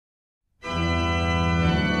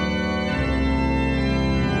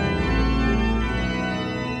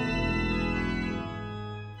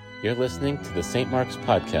You're listening to the St. Mark's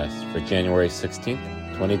Podcast for January 16th,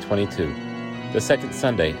 2022, the second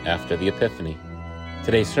Sunday after the Epiphany.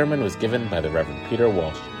 Today's sermon was given by the Reverend Peter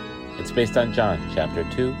Walsh. It's based on John chapter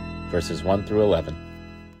 2, verses 1 through 11.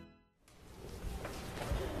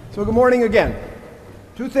 So good morning again.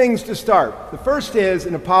 Two things to start. The first is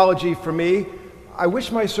an apology for me. I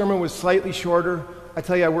wish my sermon was slightly shorter. I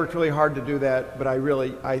tell you, I worked really hard to do that, but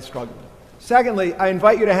I struggled. Secondly, I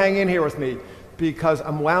invite you to hang in here with me because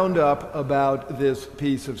I'm wound up about this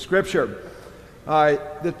piece of Scripture.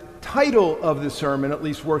 The title of the sermon, at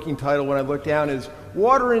least working title when I look down, is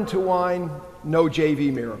Water into Wine, No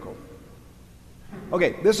JV Miracle.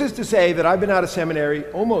 Okay, this is to say that I've been out of seminary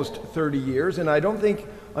almost 30 years, and I don't think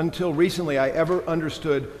until recently I ever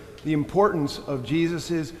understood the importance of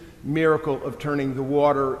Jesus' miracle of turning the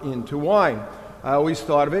water into wine. I always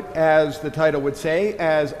thought of it, as the title would say,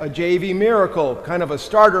 as a JV miracle, kind of a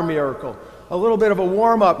starter miracle, a little bit of a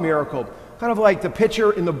warm-up miracle, kind of like the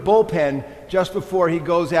pitcher in the bullpen just before he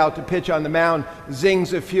goes out to pitch on the mound,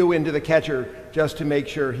 zings a few into the catcher just to make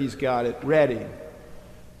sure he's got it ready.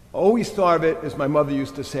 Always thought of it, as my mother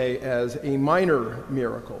used to say, as a minor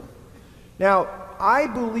miracle. Now, I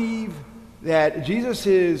believe that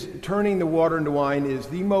Jesus' turning the water into wine is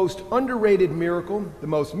the most underrated miracle, the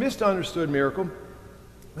most misunderstood miracle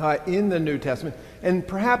in the New Testament. And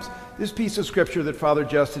perhaps this piece of Scripture that Father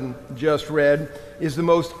Justin just read is the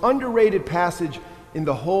most underrated passage in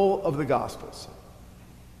the whole of the Gospels.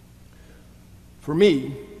 For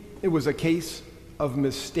me, it was a case of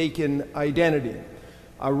mistaken identity.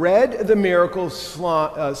 I read the miracle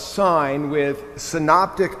sign with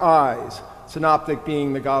synoptic eyes, synoptic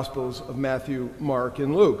being the Gospels of Matthew, Mark,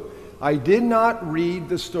 and Luke. I did not read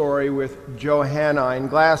the story with Johannine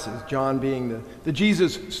glasses, John being the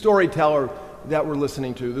Jesus storyteller that we're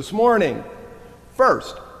listening to this morning.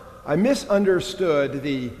 First, I misunderstood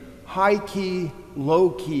the high-key,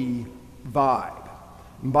 low-key vibe.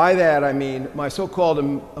 And by that I mean my so-called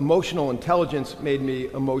emotional intelligence made me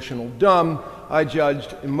emotional dumb. I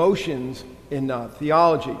judged emotions and not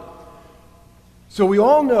theology. So we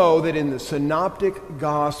all know that in the Synoptic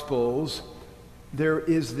Gospels, there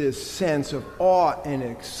is this sense of awe and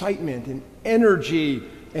excitement and energy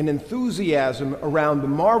and enthusiasm around the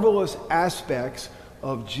marvelous aspects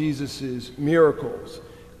of Jesus' miracles.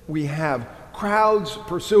 We have crowds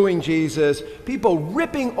pursuing Jesus, people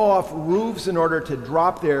ripping off roofs in order to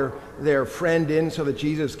drop their friend in so that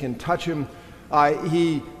Jesus can touch him.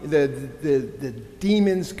 The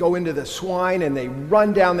demons go into the swine and they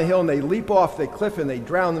run down the hill and they leap off the cliff and they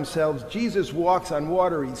drown themselves. Jesus walks on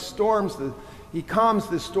water. He calms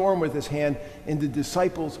the storm with his hand, and the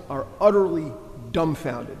disciples are utterly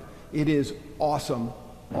dumbfounded. It is awesome.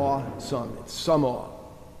 It's some awe.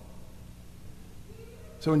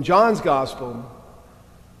 So in John's Gospel,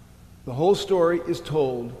 the whole story is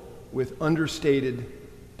told with understated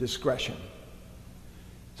discretion.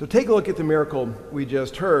 So take a look at the miracle we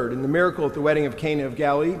just heard. In the miracle at the wedding of Cana of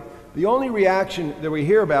Galilee, the only reaction that we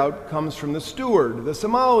hear about comes from the steward, the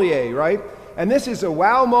sommelier, right? And this is a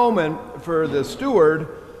wow moment for the steward,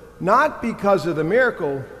 not because of the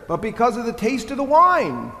miracle, but because of the taste of the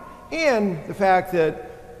wine and the fact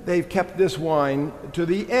that they've kept this wine to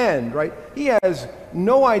the end, right? He has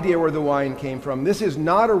no idea where the wine came from. This is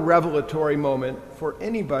not a revelatory moment for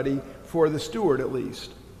anybody, for the steward at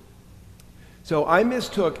least. So I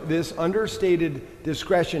mistook this understated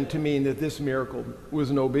discretion to mean that this miracle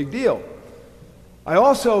was no big deal. I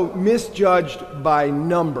also misjudged by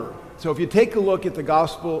number. So if you take a look at the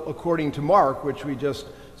Gospel according to Mark, which we just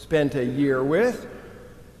spent a year with,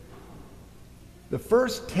 the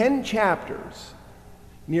first 10 chapters,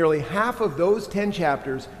 nearly half of those 10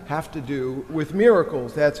 chapters have to do with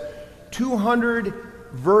miracles. That's 200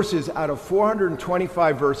 verses out of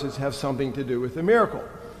 425 verses have something to do with a miracle.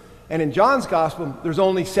 And in John's Gospel, there's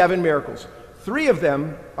only 7 miracles. 3 of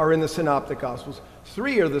them are in the Synoptic Gospels.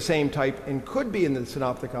 3 are the same type and could be in the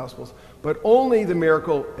Synoptic Gospels, but only the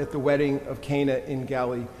miracle at the wedding of Cana in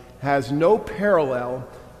Galilee has no parallel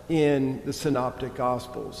in the Synoptic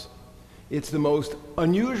Gospels. It's the most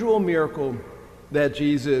unusual miracle that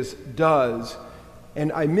Jesus does,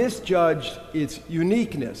 and I misjudged its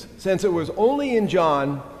uniqueness, since it was only in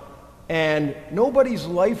John and nobody's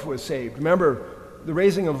life was saved. Remember, the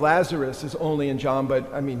raising of Lazarus is only in John,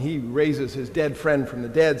 but he raises his dead friend from the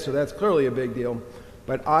dead, so that's clearly a big deal.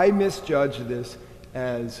 But I misjudged this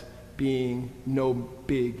as being no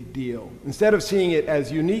big deal. Instead of seeing it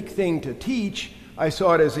as a unique thing to teach, I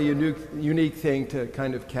saw it as a unique thing to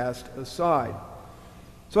kind of cast aside.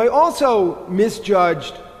 So I also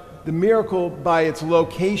misjudged the miracle by its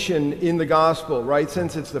location in the gospel, right?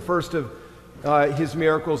 Since it's the first of his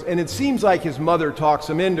miracles, and it seems like his mother talks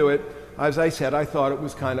him into it. As I said, I thought it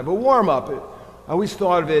was kind of a warm-up. I always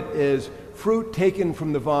thought of it as fruit taken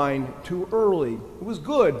from the vine too early. It was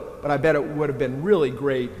good, but I bet it would have been really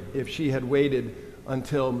great if she had waited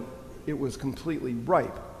until it was completely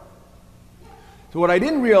ripe. So what I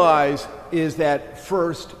didn't realize is that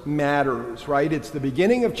first matters, right? It's the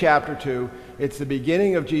beginning of chapter 2. It's the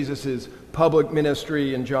beginning of Jesus' public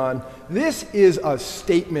ministry in John. This is a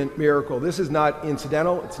statement miracle. This is not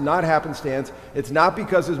incidental. It's not happenstance. It's not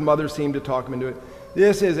because his mother seemed to talk him into it.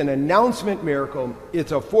 This is an announcement miracle.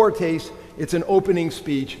 It's a foretaste. It's an opening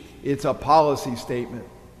speech. It's a policy statement.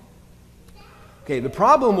 Okay, the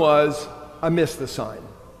problem was I missed the sign,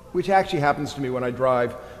 which actually happens to me when I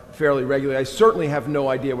drive fairly regularly. I certainly have no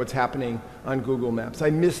idea what's happening on Google Maps. I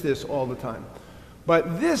miss this all the time.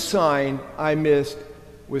 But this sign I missed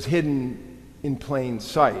was hidden in plain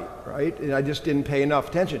sight, right? And I just didn't pay enough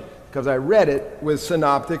attention because I read it with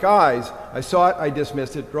synoptic eyes. I saw it, I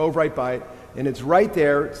dismissed it, drove right by it, and it's right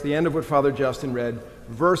there. It's the end of what Father Justin read,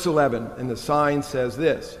 verse 11, and the sign says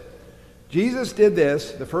this: Jesus did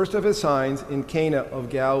this, the first of his signs, in Cana of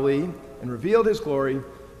Galilee, and revealed his glory,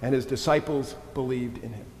 and his disciples believed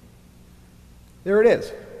in him. There it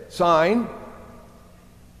is. Sign,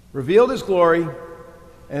 revealed his glory,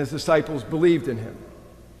 and his disciples believed in him.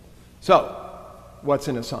 So, what's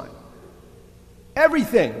in a sign?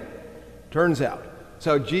 Everything, turns out.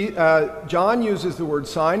 So John uses the word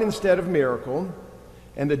sign instead of miracle,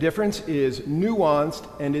 and the difference is nuanced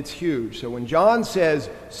and it's huge. So when John says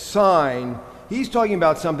sign, he's talking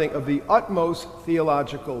about something of the utmost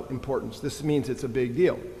theological importance. This means it's a big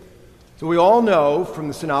deal. So we all know from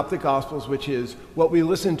the Synoptic Gospels, which is what we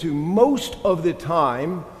listen to most of the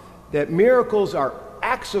time, that miracles are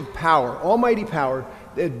acts of power, almighty power,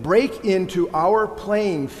 that break into our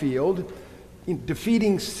playing field,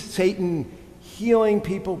 defeating Satan, healing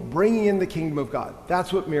people, bringing in the kingdom of God.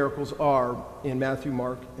 That's what miracles are in Matthew,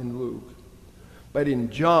 Mark, and Luke. But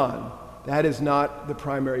in John, that is not the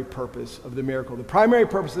primary purpose of the miracle. The primary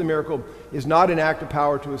purpose of the miracle is not an act of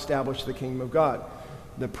power to establish the kingdom of God.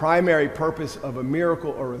 The primary purpose of a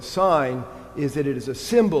miracle or a sign is that it is a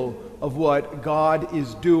symbol of what God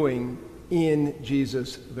is doing in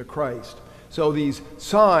Jesus the Christ. So these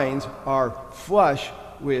signs are flush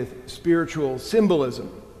with spiritual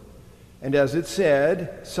symbolism. And as it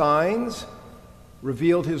said, signs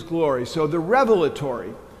revealed his glory. So the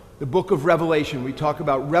revelatory, the book of Revelation, we talk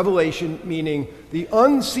about revelation, meaning the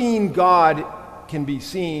unseen God can be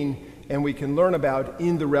seen and we can learn about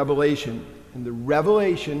in the revelation. And the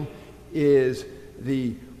revelation is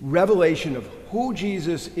the revelation of who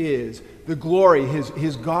Jesus is, the glory,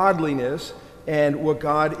 his godliness, and what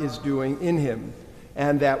God is doing in him.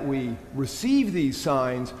 And that we receive these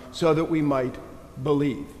signs so that we might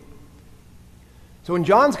believe. So in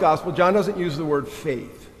John's gospel, John doesn't use the word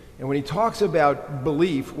faith. And when he talks about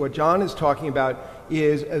belief, what John is talking about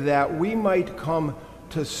is that we might come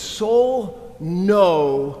to soul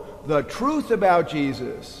know the truth about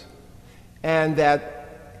Jesus, and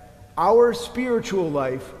that our spiritual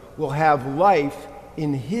life will have life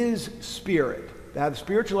in his spirit. That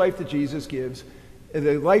spiritual life that Jesus gives,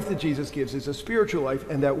 the life that Jesus gives is a spiritual life,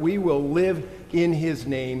 and that we will live in his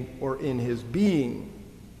name or in his being.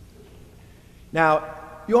 Now,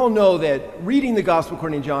 you all know that reading the Gospel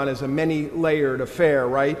according to John is a many-layered affair,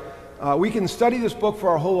 right? We can study this book for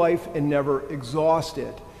our whole life and never exhaust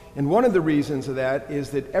it. And one of the reasons of that is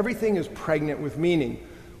that everything is pregnant with meaning.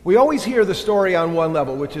 We always hear the story on one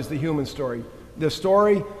level, which is the human story. The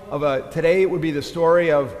story of today it would be the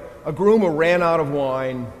story of a groom who ran out of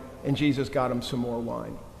wine and Jesus got him some more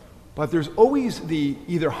wine. But there's always the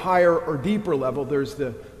either higher or deeper level. There's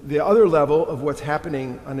the other level of what's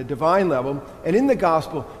happening on a divine level. And in the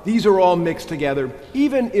gospel, these are all mixed together,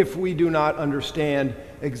 even if we do not understand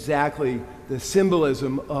exactly the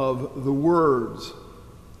symbolism of the words.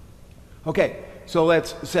 Okay, so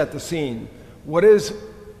let's set the scene. What is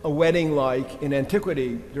a wedding like in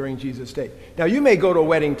antiquity during Jesus' day? Now, you may go to a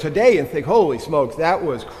wedding today and think, holy smokes, that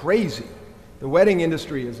was crazy. The wedding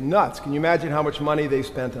industry is nuts. Can you imagine how much money they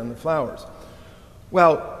spent on the flowers?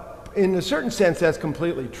 Well, in a certain sense, that's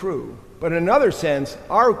completely true. But in another sense,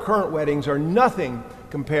 our current weddings are nothing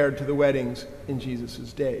compared to the weddings in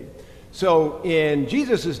Jesus' day. So in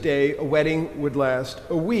Jesus' day, a wedding would last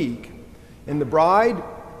a week. And the bride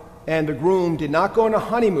and the groom did not go on a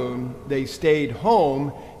honeymoon. They stayed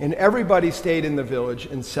home, and everybody stayed in the village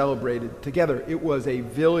and celebrated together. It was a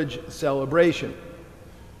village celebration.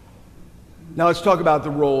 Now let's talk about the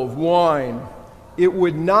role of wine. It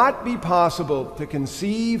would not be possible to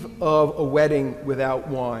conceive of a wedding without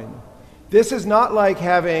wine. This is not like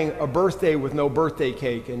having a birthday with no birthday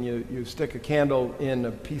cake and you stick a candle in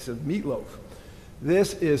a piece of meatloaf.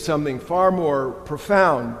 This is something far more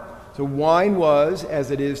profound. So wine was,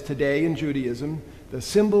 as it is today in Judaism, the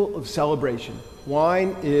symbol of celebration.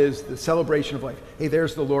 Wine is the celebration of life. Hey,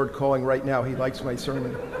 there's the Lord calling right now. He likes my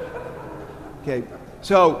sermon. Okay,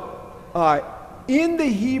 so in the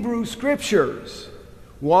Hebrew Scriptures,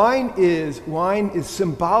 wine is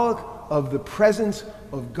symbolic of the presence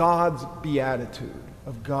of God's beatitude,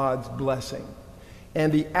 of God's blessing.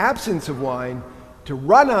 And the absence of wine, to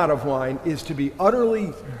run out of wine, is to be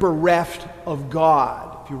utterly bereft of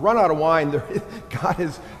God. If you run out of wine,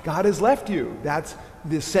 God has left you. That's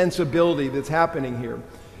the sensibility that's happening here.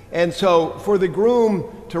 And so for the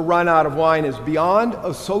groom to run out of wine is beyond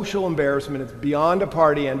a social embarrassment. It's beyond a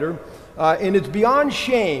party ender. And it's beyond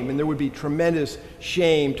shame. And there would be tremendous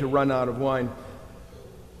shame to run out of wine.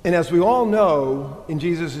 And as we all know, in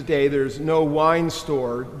Jesus' day, there's no wine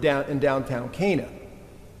store in downtown Cana.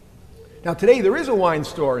 Now today there is a wine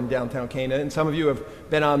store in downtown Cana, and some of you have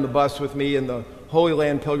been on the bus with me in the Holy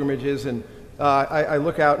Land pilgrimages, and I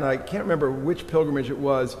look out and I can't remember which pilgrimage it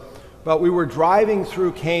was, but we were driving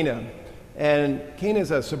through Cana, and Cana is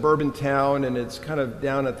a suburban town, and it's kind of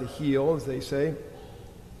down at the heel, as they say.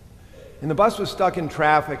 And the bus was stuck in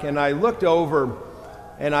traffic, and I looked over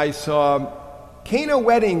and I saw Cana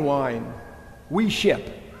wedding wine, we ship.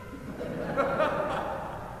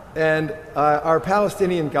 And our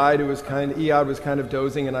Palestinian guide, Iyad, was kind of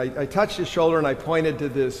dozing, and I touched his shoulder and I pointed to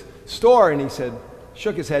this store, and he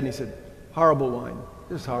shook his head and he said, horrible wine,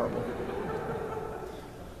 this is horrible.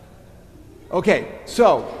 Okay,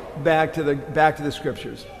 so back to the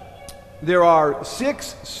scriptures. There are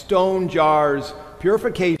 6 stone jars,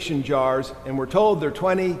 purification jars, and we're told they're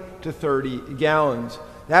 20 to 30 gallons.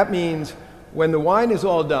 That means when the wine is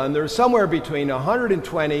all done, there's somewhere between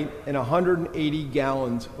 120 and 180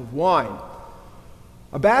 gallons of wine.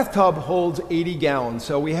 A bathtub holds 80 gallons,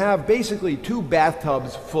 so we have basically 2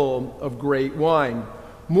 bathtubs full of great wine.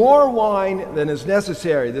 More wine than is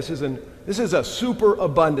necessary. This is a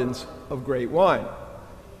superabundance of great wine.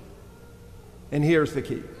 And here's the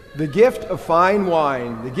key. The gift of fine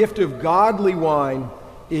wine, the gift of godly wine,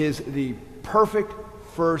 is the perfect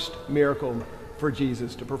first miracle for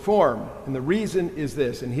Jesus to perform. And the reason is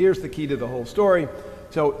this, and here's the key to the whole story.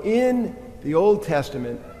 So in the Old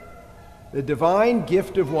Testament, the divine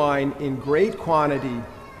gift of wine in great quantity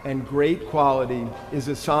and great quality is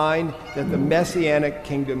a sign that the Messianic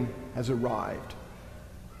kingdom has arrived.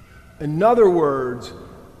 In other words,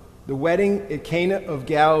 the wedding at Cana of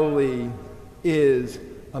Galilee is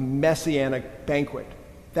a Messianic banquet.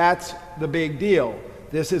 That's the big deal.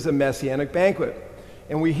 This is a Messianic banquet.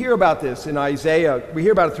 And we hear about this in Isaiah. We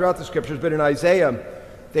hear about it throughout the scriptures, but in Isaiah,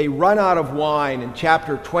 they run out of wine in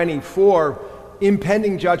chapter 24,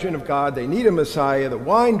 impending judgment of God. They need a Messiah. The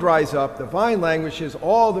wine dries up. The vine languishes.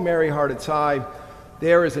 All the merry-hearted sigh.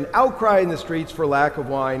 There is an outcry in the streets for lack of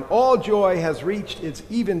wine. All joy has reached its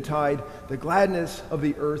eventide. The gladness of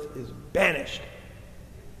the earth is banished.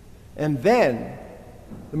 And then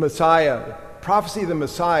the Messiah, prophecy of the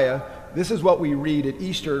Messiah, this is what we read at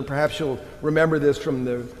Easter, and perhaps you'll remember this from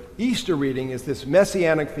the Easter reading, is this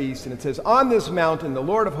Messianic feast. And it says, on this mountain the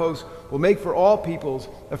Lord of hosts will make for all peoples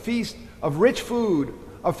a feast of rich food,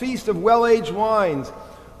 a feast of well-aged wines,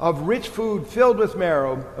 of rich food filled with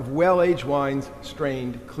marrow, of well-aged wines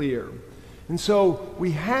strained clear. And so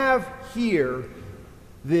we have here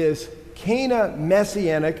this Cana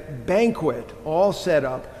Messianic banquet all set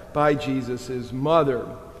up by Jesus' mother.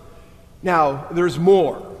 Now, there's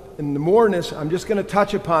more. And the moreness, I'm just going to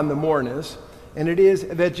touch upon the moreness, and it is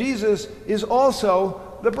that Jesus is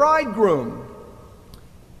also the bridegroom.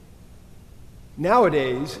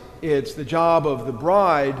 Nowadays, it's the job of the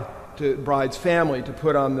bride's family to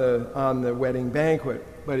put on the wedding banquet.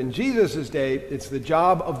 But in Jesus' day, it's the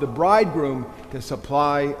job of the bridegroom to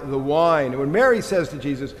supply the wine. And when Mary says to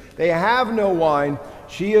Jesus, they have no wine,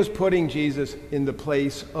 she is putting Jesus in the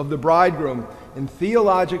place of the bridegroom. And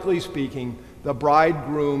theologically speaking, the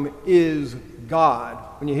bridegroom is God.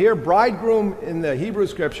 When you hear bridegroom in the Hebrew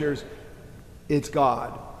Scriptures, it's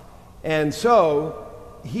God. And so,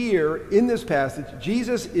 here in this passage,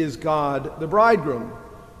 Jesus is God, the bridegroom.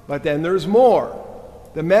 But then there's more.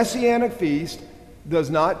 The Messianic feast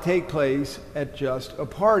does not take place at just a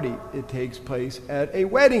party. It takes place at a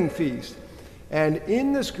wedding feast. And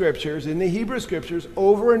in the Scriptures, in the Hebrew Scriptures,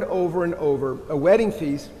 over and over and over, a wedding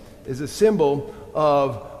feast is a symbol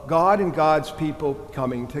of God and God's people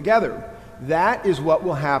coming together. That is what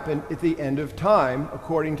will happen at the end of time,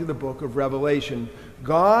 according to the book of Revelation.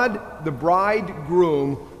 God, the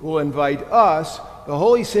bridegroom, will invite us the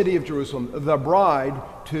holy city of Jerusalem, the bride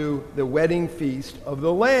to the wedding feast of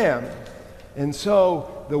the Lamb. And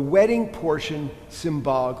so the wedding portion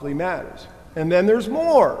symbolically matters. And then there's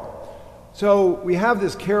more. So we have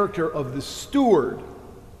this character of the steward.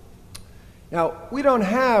 Now, we don't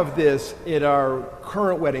have this at our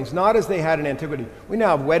current weddings, not as they had in antiquity. We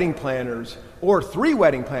now have wedding planners, or 3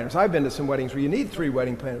 wedding planners. I've been to some weddings where you need 3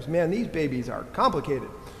 wedding planners. Man, these babies are complicated.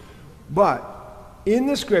 But in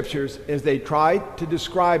the scriptures, as they tried to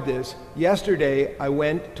describe this, yesterday I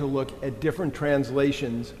went to look at different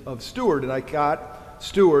translations of steward, and I got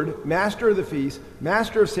steward, master of the feast,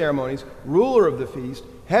 master of ceremonies, ruler of the feast,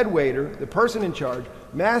 head waiter, the person in charge,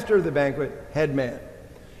 master of the banquet, head man.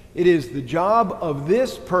 It is the job of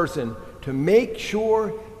this person to make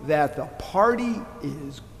sure that the party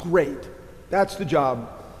is great. That's the job.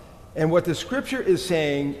 And what the scripture is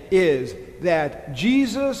saying is that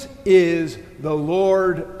Jesus is the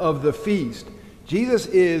Lord of the feast. Jesus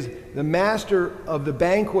is the master of the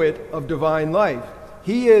banquet of divine life.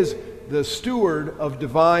 He is the steward of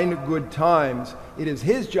divine good times. It is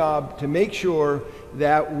his job to make sure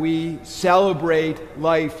that we celebrate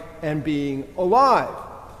life and being alive.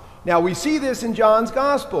 Now, we see this in John's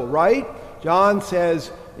gospel, right? John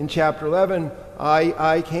says in chapter 11,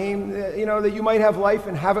 I came, that you might have life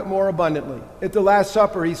and have it more abundantly. At the Last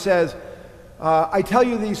Supper, he says, I tell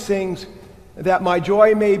you these things that my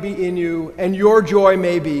joy may be in you and your joy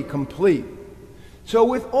may be complete. So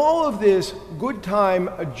with all of this good time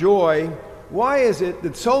joy, why is it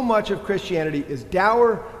that so much of Christianity is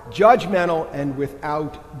dour, judgmental, and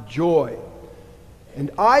without joy?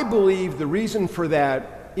 And I believe the reason for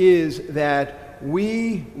that is that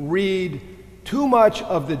we read too much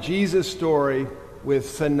of the Jesus story with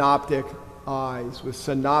synoptic eyes, with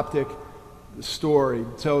synoptic story.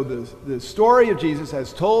 So the story of Jesus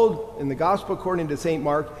as told in the gospel according to St.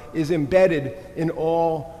 Mark is embedded in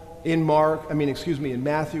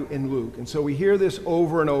Matthew and Luke. And so we hear this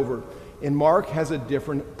over and over. And Mark has a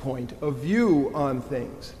different point of view on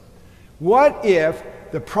things. What if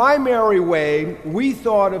the primary way we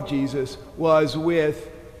thought of Jesus was with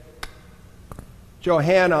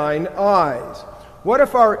Johannine eyes? What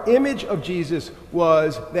if our image of Jesus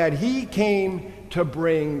was that he came to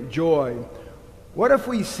bring joy? What if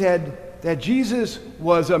we said that Jesus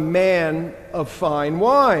was a man of fine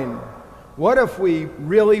wine? What if we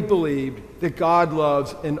really believed that God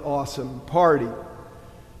loves an awesome party?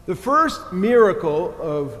 The first miracle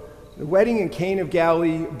of the wedding in Cana of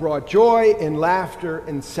Galilee brought joy and laughter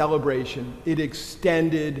and celebration. It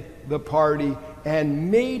extended the party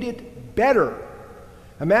and made it better.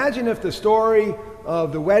 Imagine if the story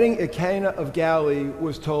of the wedding at Cana of Galilee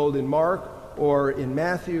was told in Mark or in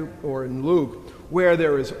Matthew or in Luke, where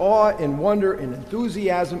there is awe and wonder and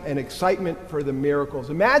enthusiasm and excitement for the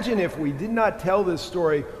miracles. Imagine if we did not tell this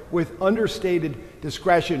story with understated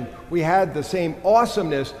discretion. We had the same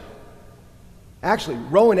awesomeness. Actually,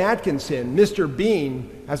 Rowan Atkinson, Mr.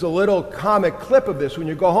 Bean, has a little comic clip of this. When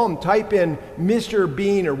you go home, type in Mr.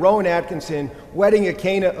 Bean or Rowan Atkinson, wedding at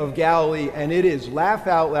Cana of Galilee, and it is laugh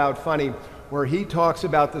out loud funny, where he talks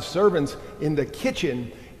about the servants in the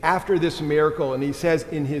kitchen after this miracle, and he says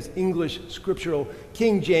in his English scriptural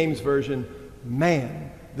King James Version, man,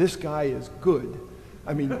 this guy is good.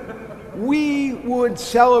 I mean, we would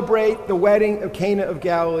celebrate the wedding of Cana of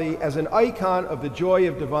Galilee as an icon of the joy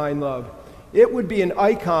of divine love. It would be an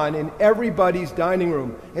icon in everybody's dining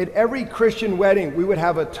room. At every Christian wedding, we would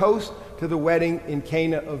have a toast to the wedding in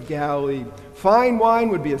Cana of Galilee. Fine wine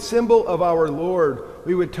would be a symbol of our Lord.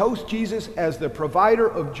 We would toast Jesus as the provider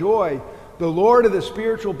of joy, the Lord of the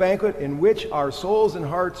spiritual banquet in which our souls and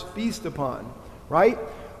hearts feast upon, right?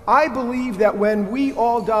 I believe that when we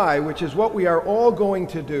all die, which is what we are all going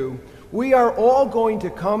to do, we are all going to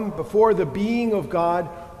come before the being of God,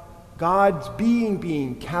 God's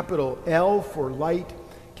being, capital L for light,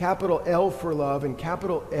 capital L for love, and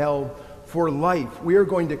capital L for life. We are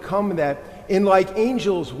going to come that, and like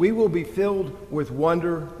angels, we will be filled with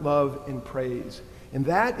wonder, love, and praise. And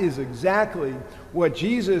that is exactly what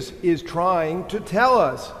Jesus is trying to tell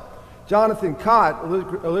us. Jonathan Cott,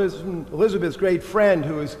 Elizabeth's great friend,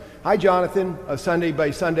 who is, hi Jonathan, a Sunday by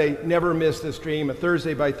Sunday, never missed the stream, a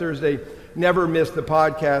Thursday by Thursday, never missed the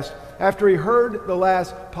podcast. After he heard the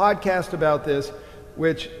last podcast about this,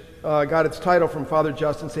 which got its title from Father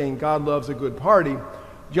Justin saying, God loves a good party,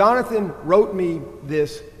 Jonathan wrote me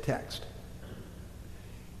this text.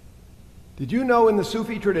 Did you know in the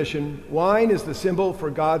Sufi tradition, wine is the symbol for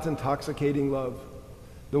God's intoxicating love?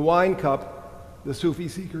 The wine cup, the Sufi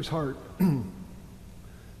seeker's heart.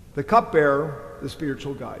 The cupbearer, the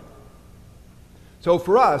spiritual guide. So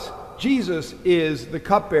for us, Jesus is the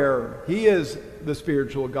cupbearer. He is the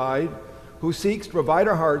spiritual guide who seeks to provide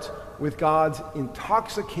our hearts with God's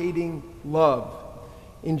intoxicating love.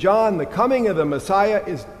 In John, the coming of the Messiah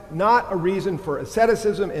is not a reason for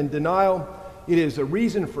asceticism and denial. It is a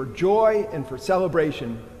reason for joy and for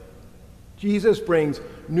celebration. Jesus brings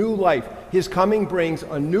new life. His coming brings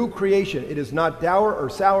a new creation. It is not dour or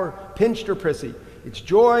sour, pinched or prissy. It's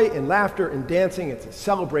joy and laughter and dancing. It's a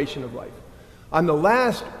celebration of life.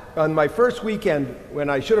 On my first weekend, when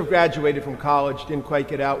I should have graduated from college, didn't quite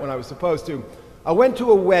get out when I was supposed to, I went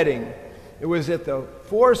to a wedding. It was at the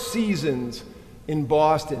Four Seasons in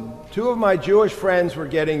Boston. Two of my Jewish friends were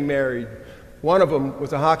getting married. One of them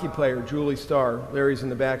was a hockey player, Julie Starr. Larry's in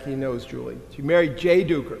the back, he knows Julie. She married Jay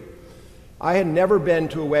Duker. I had never been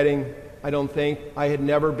to a wedding, I don't think. I had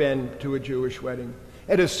never been to a Jewish wedding.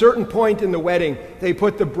 At a certain point in the wedding, they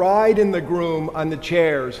put the bride and the groom on the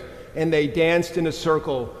chairs, and they danced in a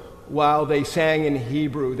circle while they sang in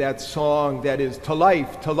Hebrew, that song that is, to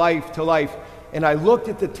life, to life, to life. And I looked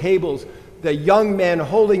at the tables, the young men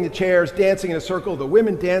holding the chairs, dancing in a circle, the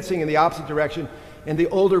women dancing in the opposite direction, and the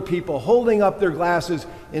older people holding up their glasses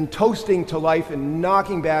and toasting to life and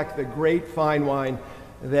knocking back the great fine wine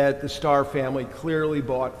that the Starr family clearly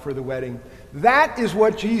bought for the wedding. That is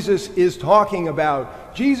what Jesus is talking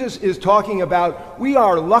about. Jesus is talking about we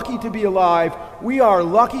are lucky to be alive. We are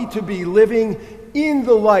lucky to be living in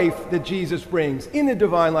the life that Jesus brings, in the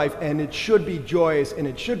divine life, and it should be joyous and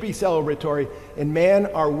it should be celebratory. And man,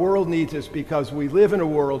 our world needs us because we live in a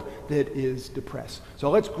world that is depressed. So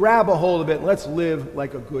let's grab a hold of it and let's live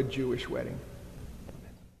like a good Jewish wedding.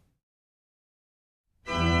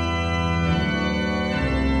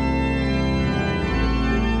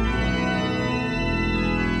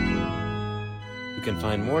 You can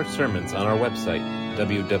find more sermons on our website,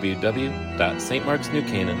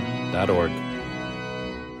 www.stmarksnewcanaan.org.